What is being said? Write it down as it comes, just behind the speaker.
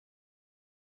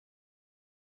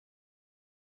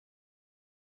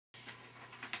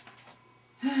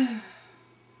I'm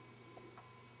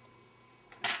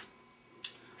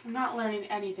not learning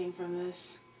anything from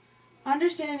this.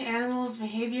 Understanding animals'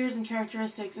 behaviors and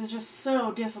characteristics is just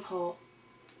so difficult.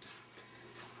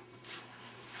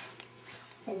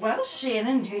 Well,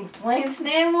 Shannon, do you think plants and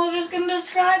animals are just going to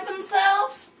describe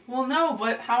themselves? Well, no,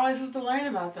 but how am I supposed to learn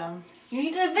about them? You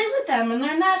need to visit them in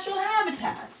their natural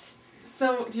habitats.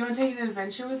 So, do you want to take an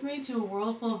adventure with me to a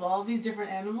world full of all these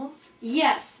different animals?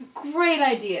 Yes, great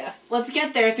idea. Let's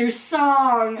get there through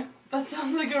song. That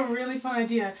sounds like a really fun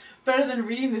idea. Better than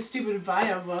reading this stupid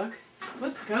bio book.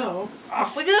 Let's go.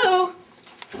 Off we go.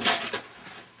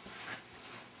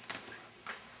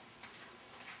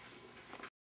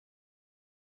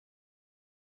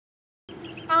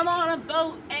 I'm on a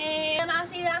boat and I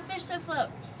see that fish afloat.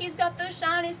 He's got those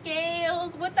shiny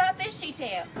scales with that fishy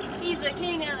tail. He's the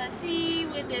king of the sea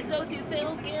with his O2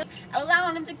 filled gills,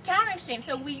 allowing him to counter exchange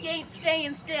so we ain't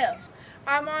staying still.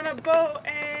 I'm on a boat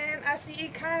and I see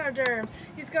echinoderms.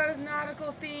 He's got his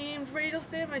nautical themed radial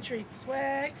symmetry.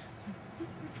 Swag.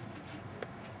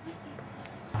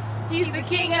 He's the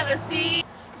king of the sea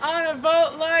On a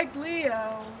boat like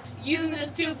Leo. using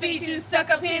his 2 feet to suck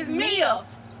up his meal.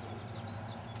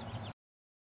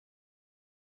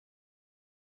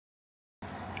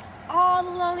 All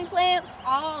the lonely plants,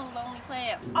 all the lonely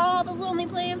plants, all the lonely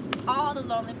plants, all the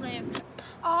lonely plants,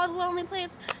 all the lonely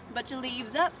plants. But your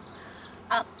leaves up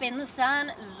in the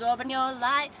sun, absorbing your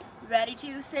light, ready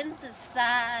to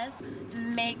synthesize,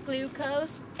 make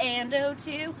glucose and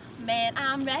O2. Man,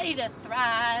 I'm ready to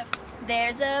thrive.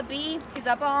 There's a bee, he's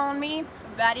up on me,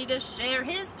 ready to share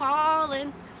his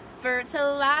pollen,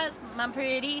 fertilize my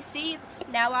pretty seeds.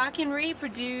 Now I can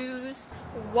reproduce.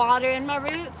 Water in my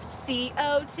roots,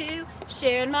 CO2,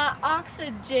 sharing my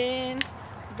oxygen.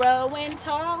 Growing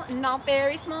tall, not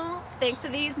very small, thanks to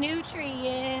these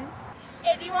nutrients.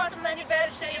 If you want some, then you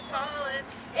better show your pollen.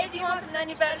 If you want some, then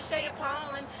you better show your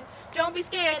pollen. Don't be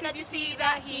scared that you see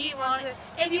that he wants it.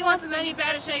 If you want some, then you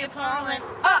better show your pollen.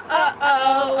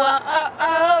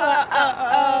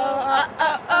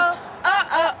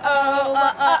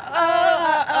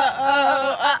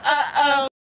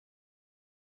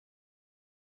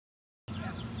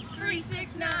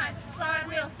 Flying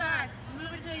real fine.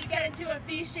 Move until you get into a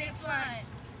V-shaped line.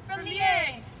 From the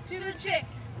egg to the chick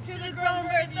to the grown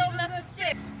bird building us a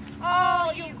six.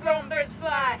 All you grown birds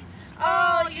fly.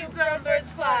 All you grown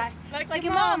birds fly. Like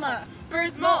your mama.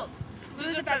 Birds molt.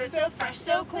 Lose a feather so fresh,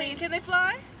 so clean. Can they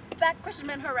fly? That question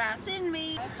been harassing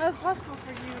me. How's it possible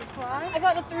for you to fly? I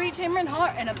got a 3-timbered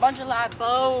heart and a bunch of live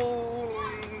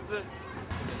bones.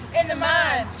 In the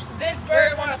mind, this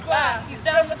bird wanna fly. He's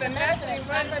done with the nest and he's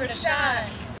ready for to shine.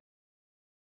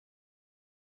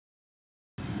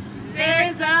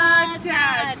 There's a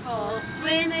tadpole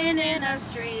swimming in a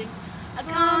stream, a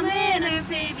common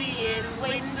amphibian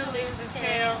waiting to lose his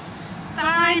tail.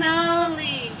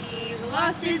 Finally, he's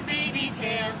lost his baby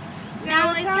tail.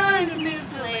 Now it's time to move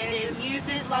to land and use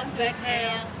his lungs to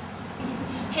exhale.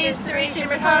 His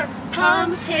 3-timbered heart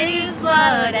pumps his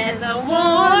blood, and the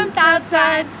warmth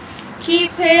outside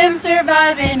keeps him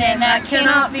surviving, and that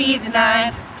cannot be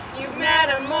denied. You've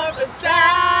metamorphosed.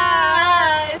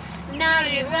 Now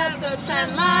you absorb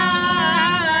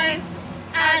sunlight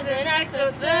as an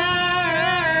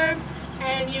ectotherm,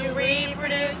 and you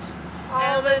reproduce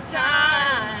all the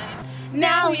time.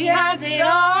 Now he has it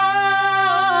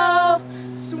all,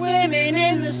 swimming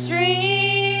in the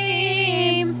stream,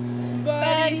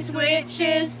 but he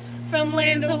switches from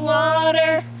land to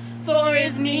water for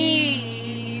his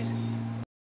needs.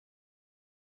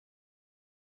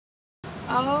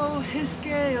 Oh, his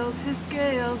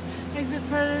scales make the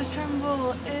predators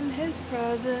tremble in his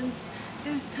presence.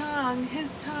 His tongue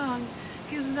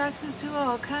gives him access to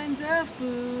all kinds of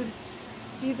food.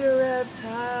 He's a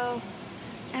reptile,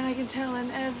 and I can tell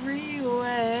in every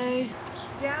way.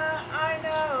 Yeah, I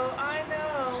know,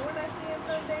 when I see him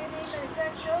sunbathing that he's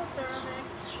ectothermic,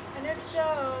 and it's so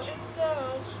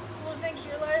cool to think he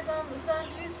relies on the sun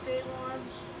to stay warm.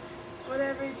 But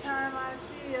every time I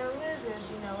see a lizard,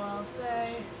 you know I'll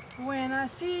say, when I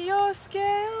see your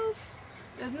scales,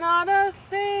 there's not a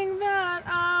thing that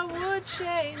I would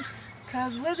change.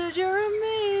 'Cause lizard, you're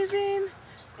amazing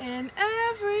in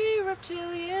every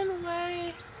reptilian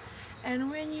way. And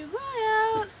when you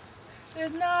lie out,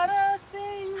 there's not a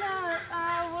thing that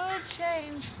I would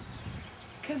change.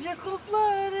 'Cause you're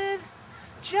cold-blooded,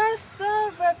 just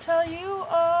the reptile you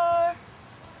are.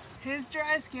 His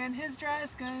dry skin,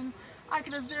 I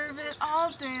can observe it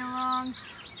all day long.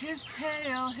 His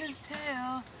tail,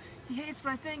 he hates,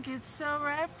 but I think it's so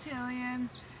reptilian.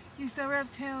 He's so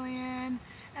reptilian,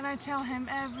 and I tell him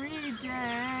every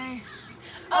day.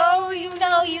 Oh, you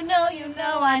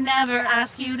know, I never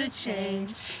ask you to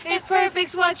change. If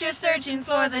perfect's what you're searching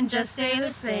for, then just stay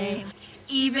the same.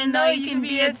 Even though you can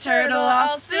be a turtle, I'll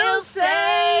still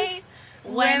say,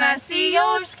 when I see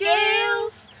your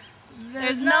scales,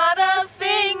 there's not a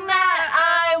thing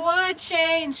that I would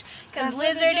change. 'Cause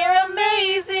lizard, you're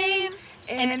amazing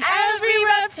in every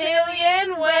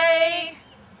reptilian way.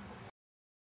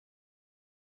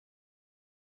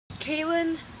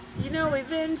 Caitlin, you know we've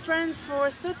been friends for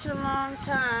such a long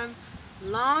time.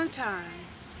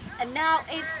 And now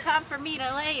it's time for me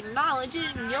to lay knowledge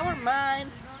in your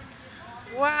mind.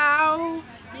 Wow,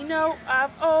 you know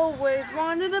I've always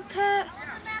wanted a pet.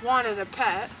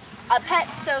 A pet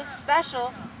so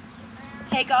special.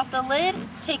 Take off the lid,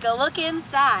 take a look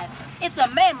inside. It's a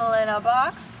mammal in a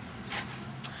box.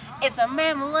 It's a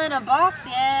mammal in a box,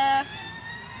 yeah.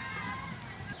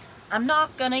 I'm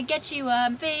not gonna get you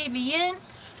an amphibian,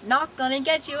 not gonna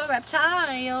get you a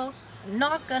reptile,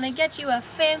 not gonna get you a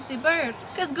fancy bird,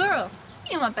 'cause girl,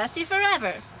 you my bestie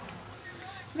forever.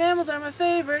 Mammals are my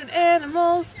favorite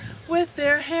animals, with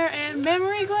their hair and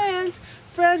mammary glands.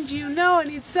 Friend, you know I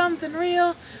need something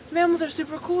real. Mammals are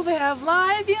super cool, they have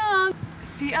live young.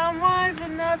 See, I'm wise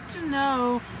enough to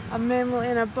know a mammal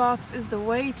in a box is the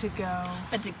way to go.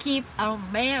 But to keep a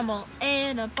mammal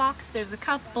in a box, there's a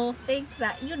couple things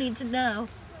that you need to know.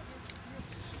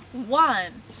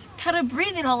 1. Cut a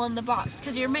breathing hole in the box,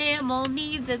 'cause your mammal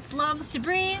needs its lungs to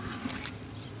breathe.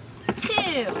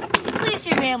 2. Place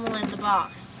your mammal in the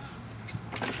box.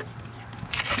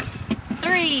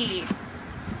 3.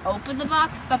 Open the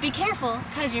box, but be careful,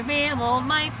 'cause your mammal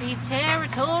might be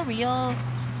territorial.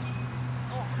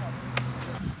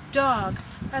 Dog,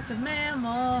 that's a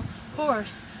mammal.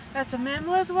 Horse, that's a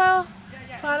mammal as well.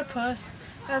 Platypus,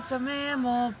 that's a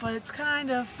mammal, but it's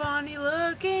kind of funny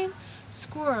looking.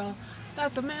 Squirrel,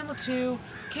 that's a mammal too.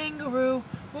 Kangaroo,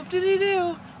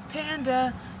 whoop-de-dee-doo.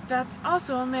 Panda, that's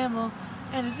also a mammal.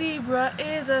 And a zebra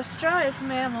is a striped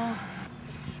mammal.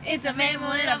 It's a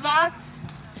mammal in a box.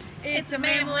 It's a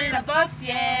mammal in a box,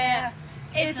 yeah.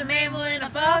 It's a mammal in a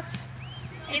box.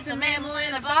 It's a mammal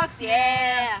in a box,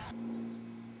 yeah.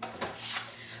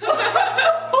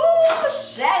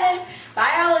 Shannon,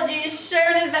 biology is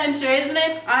sure an adventure, isn't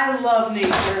it? I love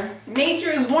nature.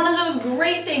 Nature is one of those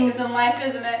great things in life,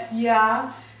 isn't it?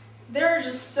 Yeah, there are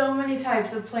just so many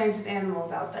types of plants and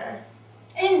animals out there.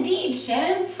 Indeed,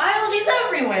 Shannon. Biology's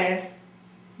everywhere.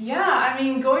 Yeah, I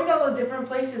mean, going to all those different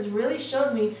places really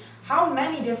showed me how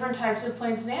many different types of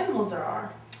plants and animals there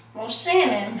are. Well,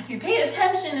 Shannon, if you paid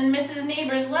attention in Mrs.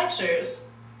 Neighbor's lectures,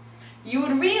 you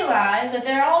would realize that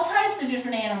there are all types of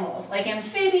different animals, like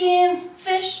amphibians,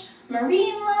 fish,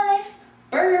 marine life,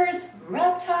 birds,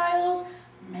 reptiles,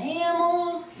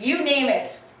 mammals, you name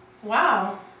it.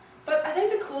 Wow. But I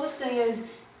think the coolest thing is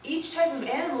each type of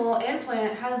animal and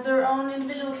plant has their own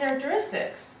individual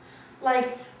characteristics.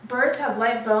 Like birds have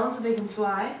light bones so they can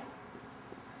fly,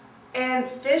 and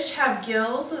fish have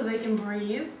gills so they can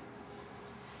breathe,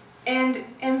 and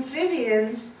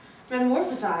amphibians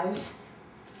metamorphosize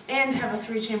and have a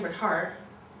 3-chambered heart,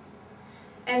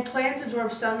 and plants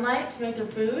absorb sunlight to make their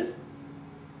food,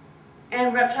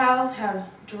 and reptiles have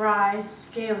dry,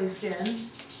 scaly skin,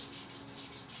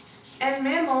 and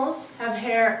mammals have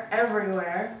hair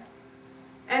everywhere,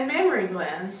 and mammary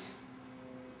glands.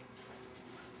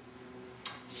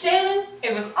 Shannon,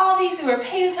 it was obvious you were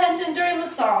paying attention during the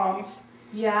songs.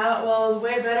 Yeah, well, it was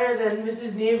way better than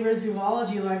Mrs. Neighbor's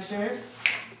zoology lecture.